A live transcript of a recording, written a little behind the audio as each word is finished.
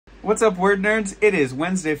What's up, word nerds? It is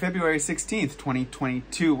Wednesday, February 16th,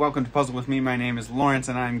 2022. Welcome to Puzzle With Me. My name is Lawrence,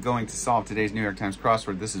 and I'm going to solve today's New York Times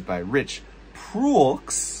crossword. This is by Rich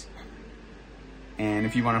Proulx. And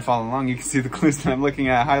if you want to follow along, you can see the clues that I'm looking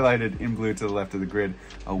at highlighted in blue to the left of the grid.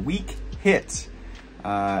 A weak hit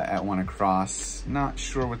at one across. Not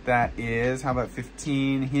sure what that is. How about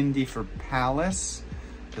 15? Hindi for palace.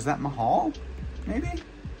 Is that Mahal? Maybe?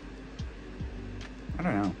 I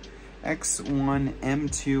don't know. X1,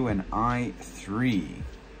 M2, and I3.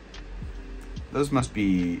 Those must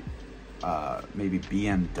be maybe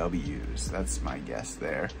BMWs. That's my guess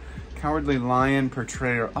there. Cowardly Lion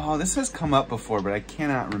portrayer. Oh, this has come up before, but I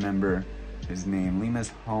cannot remember his name. Lima's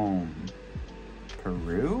home.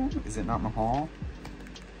 Peru? Is it not Mahal?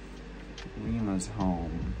 Lima's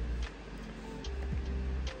home.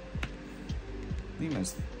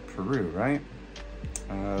 Lima's Peru, right?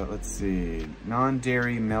 Let's see,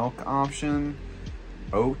 non-dairy milk option,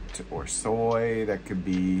 oat or soy, that could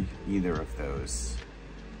be either of those.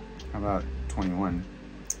 How about 21?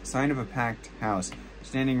 Sign of a packed house,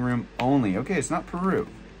 standing room only. Okay, it's not Peru.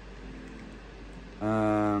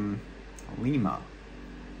 Lima.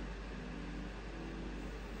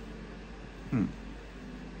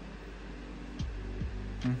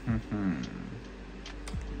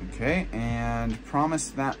 Okay, and promise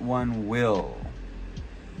that one will.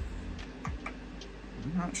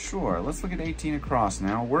 I'm not sure. Let's look at 18 across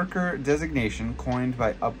now. Worker designation coined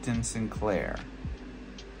by Upton Sinclair.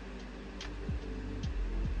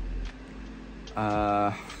 Boy,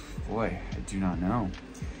 I do not know.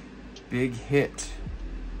 Big hit.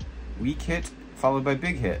 Weak hit followed by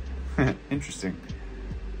big hit. Interesting.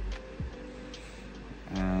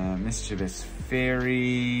 Mischievous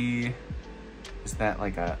fairy. Is that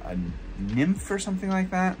like a nymph or something like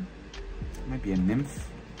that? It might be a nymph.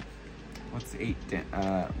 What's 8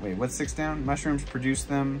 down? Wait, what's 6 down? Mushrooms produce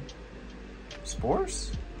them.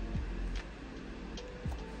 Spores?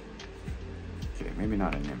 Okay, maybe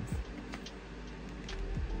not a nymph.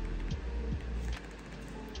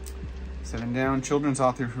 7 down. Children's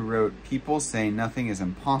author who wrote, "People say nothing is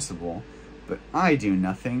impossible, but I do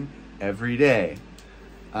nothing every day."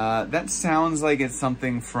 That sounds like it's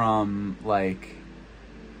something from, like,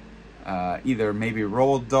 either maybe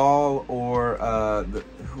Roald Dahl or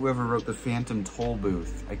whoever wrote the Phantom Toll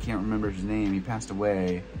Booth. I can't remember his name. He passed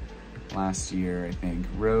away last year, I think.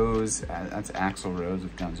 Rose, that's Axl Rose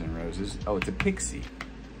of Guns N' Roses. Oh, it's a pixie.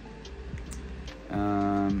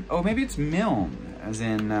 Oh, maybe it's Milne, as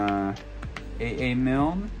in A.A.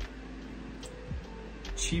 Milne.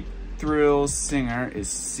 Cheap Thrills singer is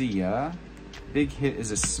Sia. Big hit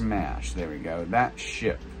is a smash. There we go. That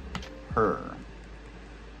ship. Her.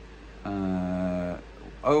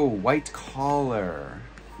 Oh, white collar.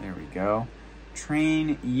 There we go.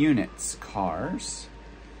 Train units. Cars.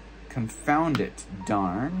 Confound it.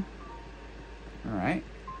 Darn. Alright.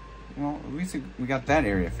 Well, at least we got that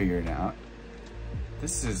area figured out.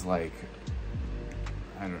 This is like,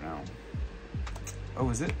 I don't know.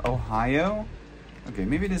 Oh, is it Ohio? Okay,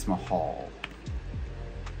 maybe it is Mahal.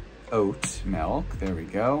 Oat milk. There we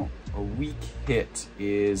go. A weak hit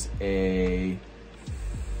is a...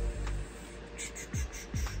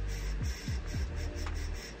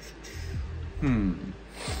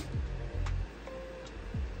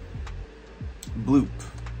 Bloop.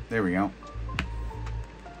 There we go.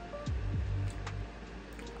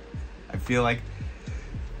 I feel like...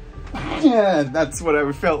 yeah, that's what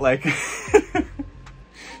I felt like.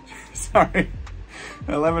 Sorry.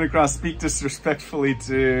 11 across, speak disrespectfully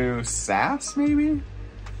to Sass, maybe?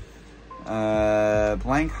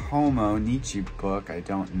 Blank Homo, Nietzsche book, I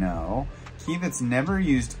don't know. Key that's never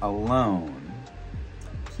used alone.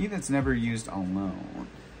 Key that's never used alone.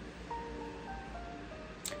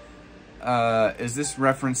 Is this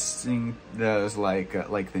referencing those, like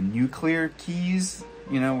the nuclear keys?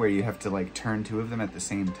 You know, where you have to, like, turn 2 of them at the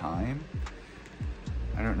same time?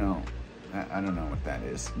 I don't know. I don't know what that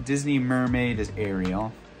is. Disney Mermaid is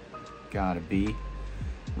Ariel. Gotta be.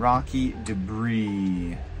 Rocky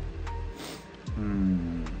Debris.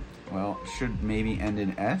 Well, should maybe end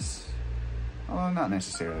in S? Well, not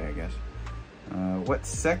necessarily, I guess. What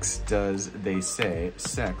sex does they say?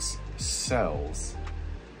 Sex sells.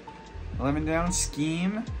 11 down,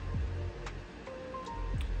 scheme.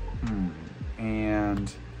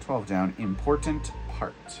 And 12 down, important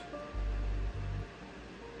part.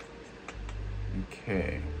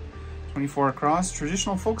 Okay. 24 across,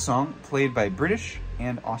 traditional folk song played by British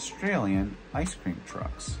and Australian ice cream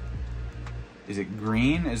trucks. Is it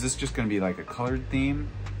green? Is this just going to be like a colored theme?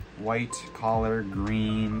 White, collar,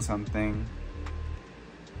 green, something.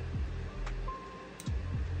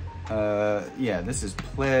 Yeah, this is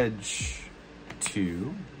Pledge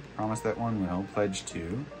 2. Promise that one will. Pledge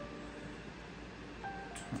 2.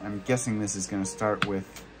 I'm guessing this is going to start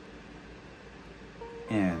with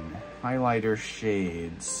N. Highlighter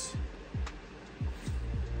shades.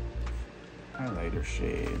 Highlighter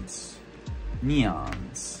shades.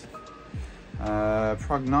 Neons.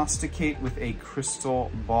 Prognosticate with a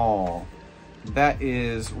crystal ball. That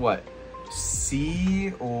is what?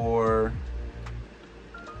 C, or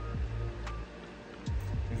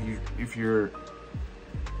if you're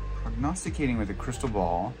prognosticating with a crystal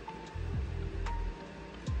ball,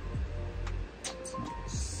 it's not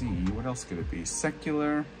C. What else could it be?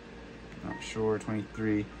 Secular. Not sure.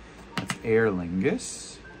 23. That's Aer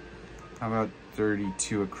Lingus. How about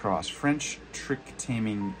 32 across? French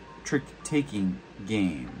trick-taking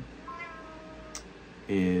game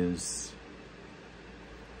is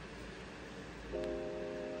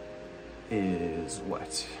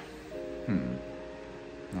what?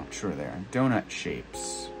 Not sure there. Donut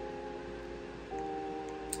shapes.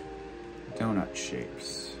 Donut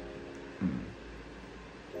shapes.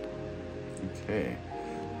 Okay.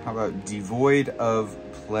 How about devoid of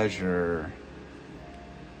pleasure?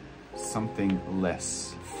 Something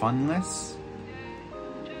less. Funless?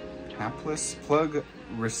 Hapless? Plug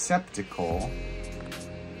receptacle.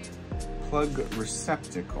 Plug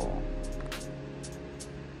receptacle.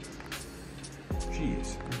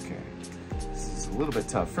 Jeez, okay. This is a little bit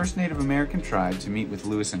tough. First Native American tribe to meet with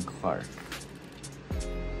Lewis and Clark.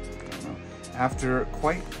 Don't know. After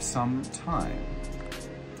quite some time.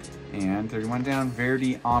 And 31 down,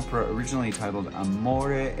 Verdi opera originally titled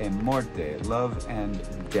Amore e Morte, Love and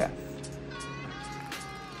Death.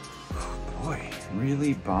 Boy,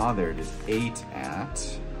 really bothered is 8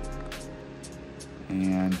 at.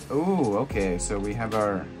 And, oh, okay, so we have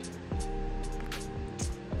our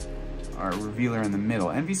revealer in the middle.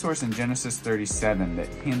 Envy source in Genesis 37 that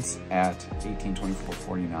hints at 18, 24,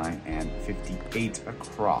 49, and 58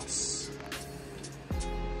 across.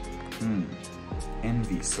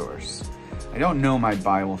 Envy source. I don't know my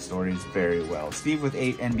Bible stories very well. Steve with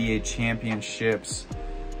 8 NBA championships.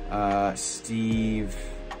 Steve...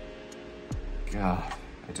 God,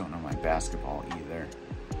 I don't know my basketball either.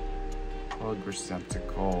 Plug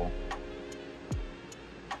receptacle.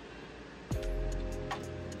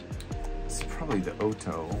 It's probably the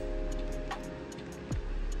Oto.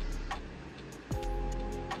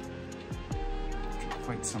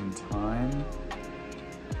 Quite some time.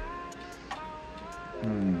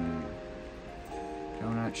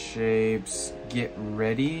 Donut shapes. Get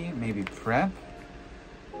ready. Maybe prep.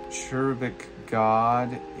 Cherubic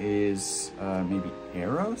god is maybe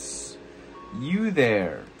Eros. You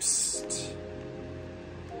there. Psst.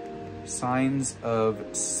 Signs of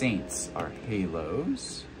saints are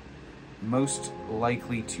halos. Most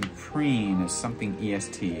likely to preen is something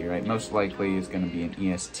EST, right? Most likely is going to be an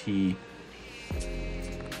EST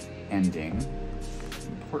ending.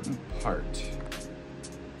 Important part.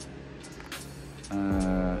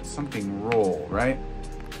 Something roll, right?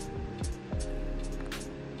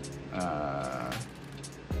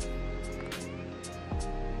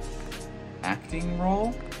 Acting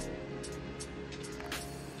role?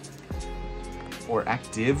 Or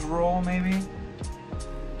active role, maybe?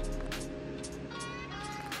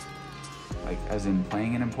 Like, as in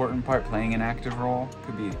playing an important part, playing an active role?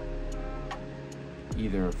 Could be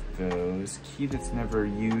either of those. Key that's never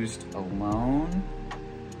used alone?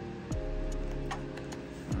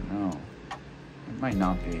 I don't know. It might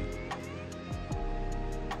not be.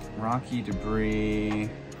 Rocky debris,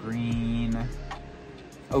 green.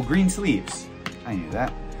 Oh, green sleeves. I knew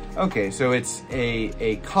that. Okay, so it's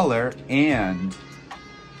a color and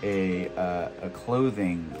a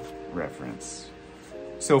clothing reference.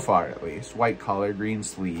 So far, at least. White collar, green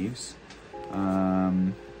sleeves.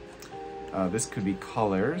 This could be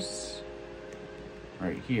colors.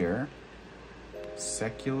 Right here.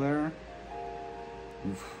 Secular.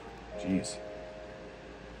 Oof, jeez.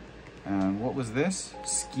 What was this?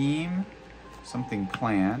 Scheme. Something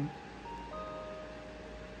plan.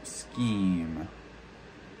 Scheme.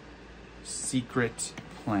 Secret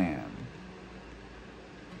plan.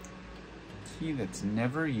 Key that's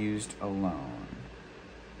never used alone.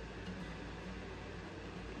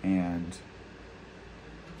 And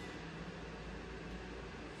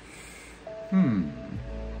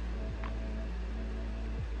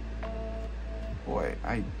boy,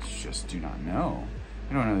 I just do not know.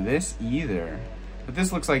 I don't know this either. But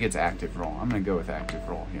this looks like it's active role. I'm gonna go with active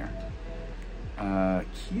role here.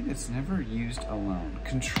 Key that's never used alone.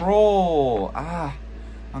 Control! Ah,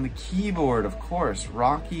 on the keyboard, of course.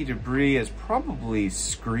 Rocky debris is probably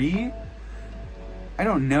scree. I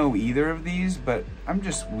don't know either of these, but I'm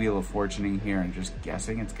just Wheel of Fortuning here and just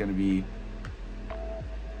guessing it's going to be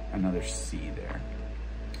another C there.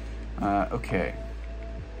 Okay.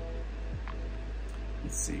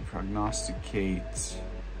 Let's see. Prognosticate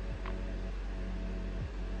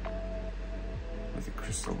with a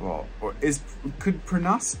crystal ball. Or could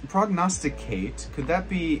prognosticate, could that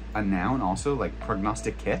be a noun also, like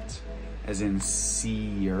prognosticate, as in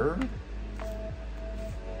seer?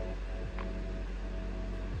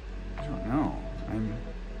 I don't know.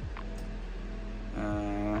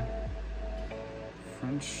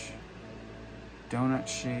 French donut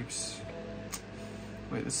shapes.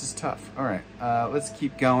 Wait, this is tough. All right, let's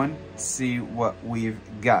keep going. See what we've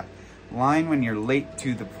got. Line when you're late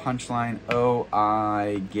to the punchline. Oh,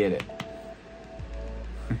 I get it.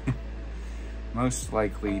 Most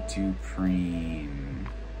likely to preen.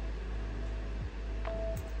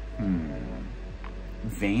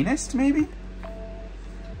 Vainest, maybe?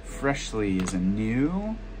 Freshly is a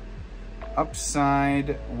new.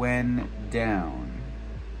 Upside when down.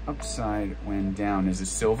 Upside when down is a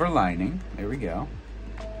silver lining. There we go.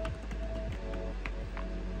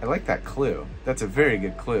 I like that clue. That's a very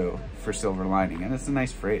good clue for silver lining, and it's a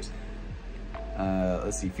nice phrase.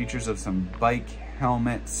 Let's see, features of some bike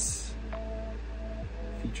helmets.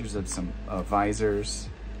 Features of some visors.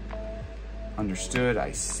 Understood,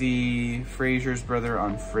 I see. Frasier's brother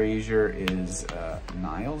on Frasier is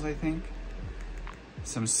Niles, I think.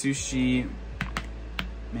 Some sushi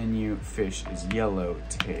menu fish is yellow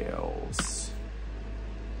tails.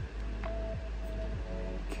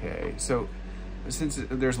 Okay, so since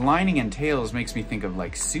there's lining and tails, makes me think of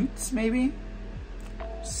like suits, maybe?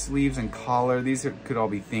 Sleeves and collar, these could all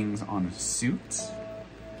be things on a suit.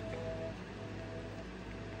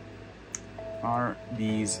 Are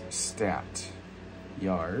these stat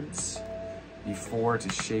yards before to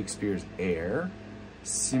Shakespeare's heir?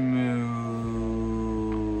 Simu,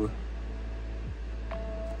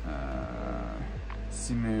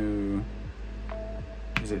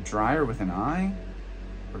 is it dryer with an I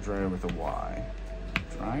or dryer with a Y?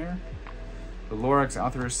 Dryer? The Lorax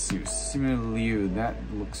author is Seuss. Simu Liu, that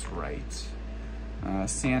looks right.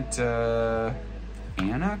 Santa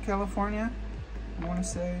Ana, California, I want to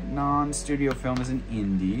say. Non-studio film is an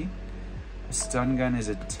indie. A stun gun is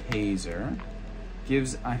a taser.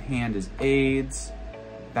 Gives a hand is aids.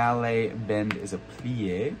 Ballet bend is a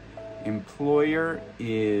plie. Employer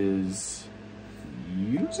is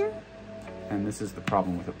user? And this is the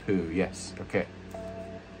problem with a poo. Yes, okay.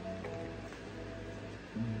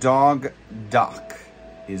 Dog doc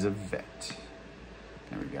is a vet.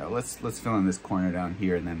 There we go. Let's fill in this corner down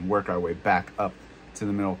here and then work our way back up to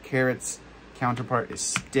the middle. Carrots counterpart is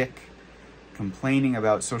stick. Complaining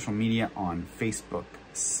about social media on Facebook,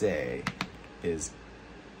 say, is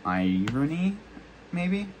irony,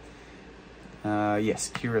 maybe?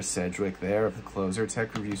 Yes, Kira Sedgwick there of the Closer.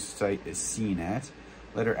 Tech review site is CNET.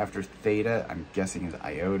 Letter after theta, I'm guessing, is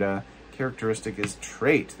iota. Characteristic is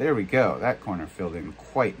trait. There we go. That corner filled in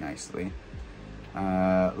quite nicely.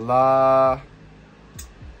 Oh,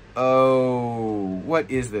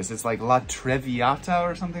 what is this? It's like La Traviata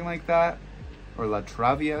or something like that? Or La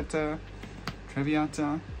Traviata?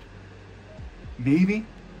 Traviata? Maybe,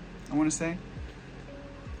 I want to say.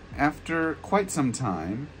 After quite some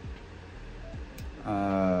time,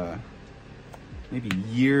 maybe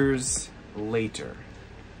years later.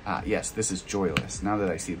 Ah, yes, this is joyless. Now that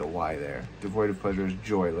I see the Y there. Devoid of pleasure is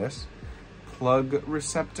joyless. Plug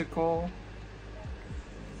receptacle.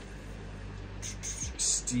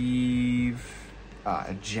 Steve.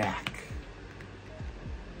 Jack.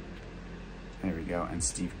 There we go. And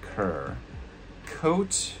Steve Kerr.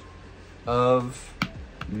 Coat of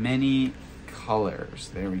many colors.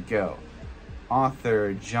 There we go.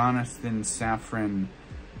 Author Jonathan Safran.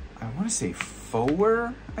 I want to say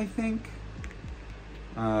Foer, I think.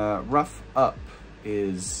 Rough up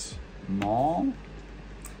is mall.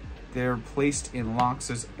 They're placed in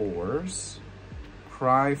locks as oars.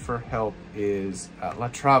 Cry for help is La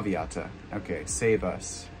Traviata. Okay, save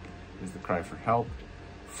us is the cry for help.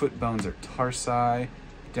 Foot bones are tarsi.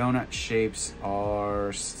 Donut shapes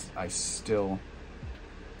are, I still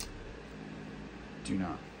do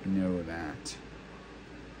not know that.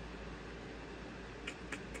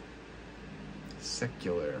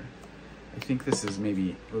 Secular. I think this is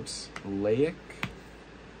maybe, oops, laic,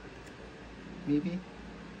 maybe?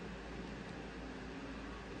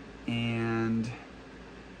 And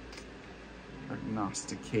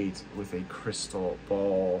prognosticate with a crystal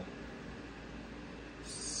ball.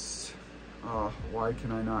 Oh, why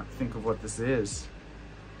can I not think of what this is?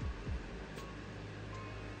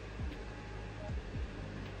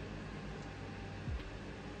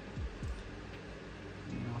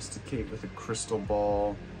 prognosticate with a crystal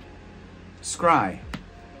ball. Scry.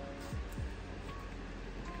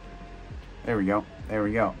 There we go. There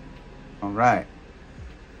we go. All right.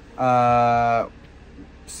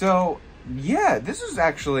 So, yeah, this is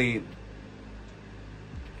actually...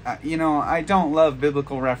 you know, I don't love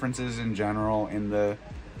biblical references in general in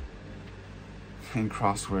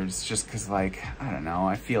crosswords, just because, like, I don't know,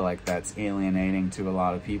 I feel like that's alienating to a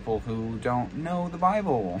lot of people who don't know the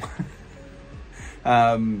Bible.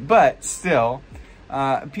 But still,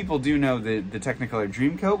 people do know the Technicolor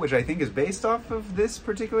Dreamcoat, which I think is based off of this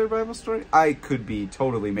particular Bible story. I could be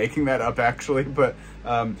totally making that up, actually, but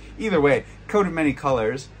either way, Coat of Many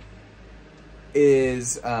Colors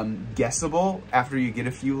is guessable after you get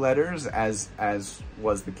a few letters, as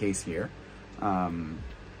was the case here.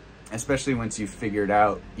 Especially once you've figured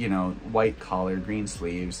out, you know, white collar, green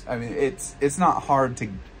sleeves. I mean, it's not hard to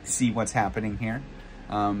see what's happening here.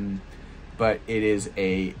 But it is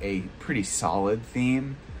a pretty solid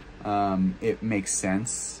theme. It makes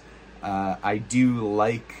sense. I do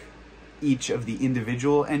like each of the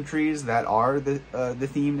individual entries that are the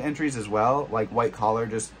themed entries as well. Like white collar,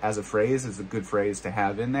 just as a phrase, is a good phrase to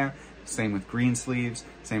have in there. Same with green sleeves,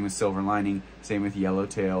 same with silver lining, same with yellow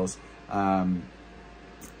tails.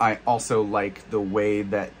 I also like the way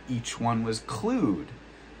that each one was clued.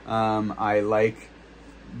 I like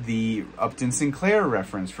the Upton Sinclair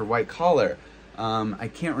reference for white collar. I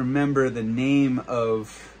can't remember the name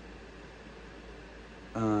of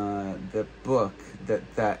the book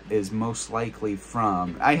that is most likely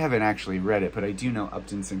from. I haven't actually read it, but I do know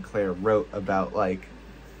Upton Sinclair wrote about, like,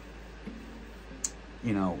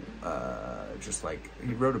 you know, just like,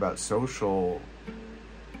 he wrote about social,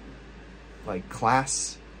 like,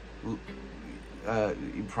 class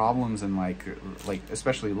problems and like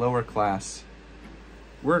especially lower class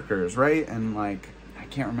workers, right? And like, I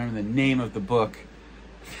can't remember the name of the book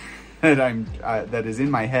that that is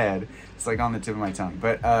in my head. It's like on the tip of my tongue,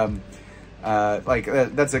 but like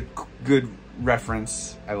that's a good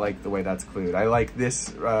reference. I like the way that's clued. I like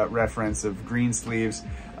this reference of green sleeves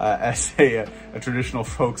as a traditional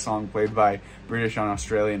folk song played by British and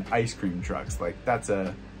Australian ice cream trucks. Like that's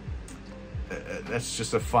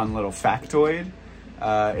just a fun little factoid.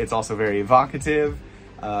 It's also very evocative.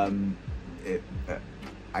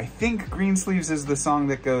 I think Green Sleeves is the song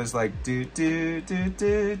that goes like do do do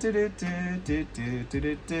do do do do do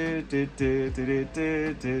do do do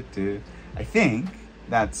do do do. I think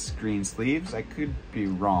that's Green Sleeves. I could be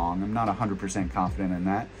wrong. I'm not 100% confident in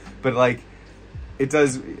that. But like, it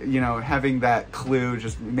does, you know, having that clue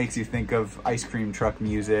just makes you think of ice cream truck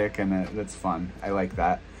music, and that's fun. I like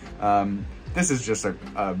that. This is just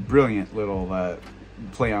a brilliant little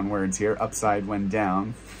play on words here. Upside when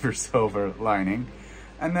down for silver lining.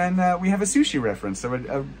 And then we have a sushi reference, so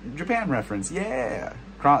a Japan reference. Yeah!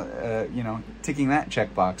 You know, ticking that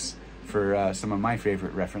checkbox for some of my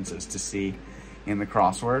favorite references to see in the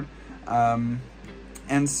crossword.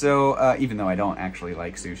 And so, even though I don't actually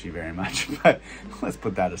like sushi very much, but let's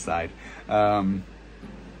put that aside.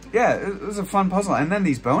 Yeah, it was a fun puzzle. And then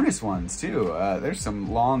these bonus ones, too. There's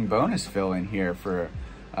some long bonus fill in here for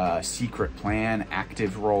Secret Plan,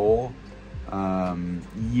 Active Role,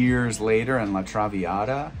 Years Later, and La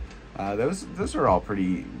Traviata. Those are all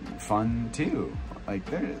pretty fun, too. Like,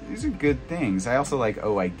 these are good things. I also like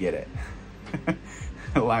Oh, I Get It.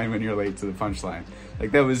 A line when you're late to the punchline.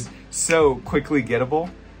 Like, that was so quickly gettable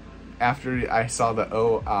after I saw the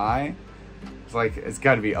O-I. It's like, it's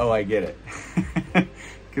got to be Oh, I Get It.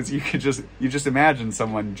 Because you just imagine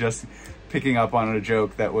someone just picking up on a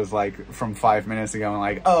joke that was like from 5 minutes ago and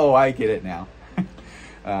like, oh, I get it now.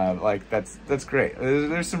 Like that's great.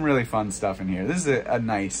 There's some really fun stuff in here. This is a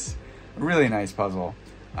really nice puzzle,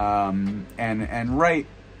 and right,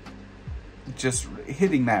 just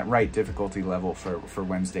hitting that right difficulty level for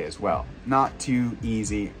Wednesday as well. Not too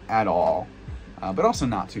easy at all, but also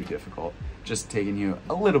not too difficult. Just taking you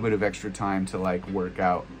a little bit of extra time to like work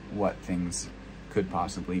out what things could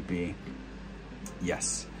possibly be.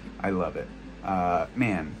 Yes, I love it.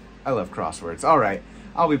 Man, I love crosswords. All right,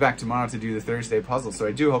 I'll be back tomorrow to do the Thursday puzzle, so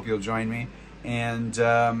I do hope you'll join me. And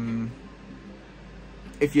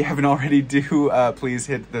if you haven't already, please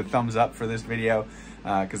hit the thumbs up for this video,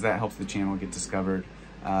 because that helps the channel get discovered.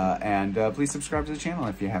 And please subscribe to the channel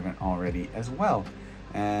if you haven't already as well.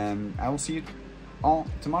 And I will see you all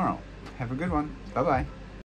tomorrow. Have a good one. Bye-bye.